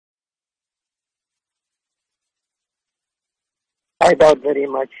I doubt very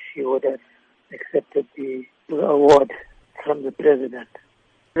much she would have accepted the award from the president.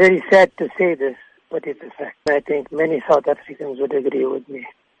 Very sad to say this, but it's a fact. I think many South Africans would agree with me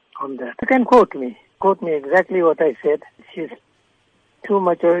on that. You can quote me exactly what I said. She's too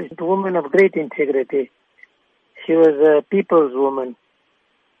much a woman of great integrity. She was a people's woman.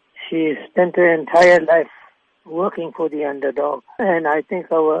 She spent her entire life working for the underdog. And I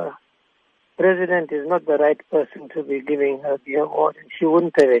think our president is not the right person to be giving her the award. And she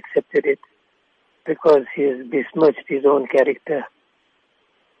wouldn't have accepted it because he has besmirched his own character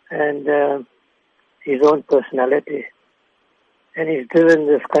and his own personality. And he's driven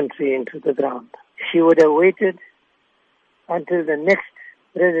this country into the ground. She would have waited until the next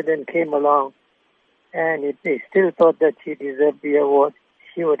president came along, and if they still thought that she deserved the award,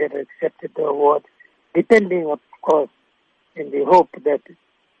 she would have accepted the award, depending, of course, in the hope that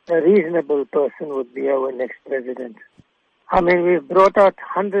a reasonable person would be our next president. I mean, we've brought out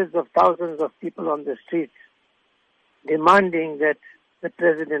hundreds of thousands of people on the streets demanding that the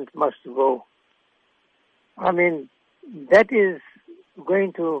president must go. I mean, that is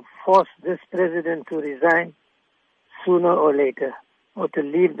going to force this president to resign sooner or later, or to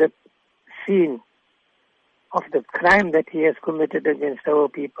leave the scene of the crime that he has committed against our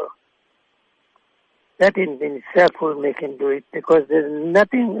people. That in itself will make him do it, because there's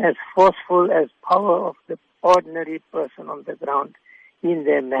nothing as forceful as power of the ordinary person on the ground in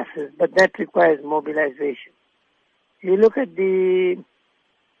their masses, but that requires mobilization. You look at the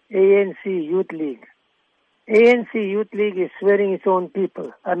ANC Youth League. ANC Youth League is swearing its own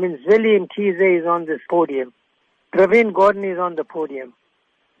people. I mean, Zweli Mkhize is on this podium. Praveen Gordhan is on the podium.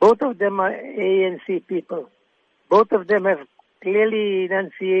 Both of them are ANC people. Both of them have clearly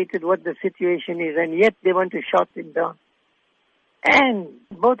enunciated what the situation is, and yet they want to shout it down. And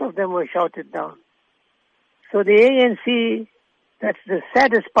both of them were shouted down. So the ANC, that's the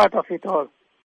saddest part of it all.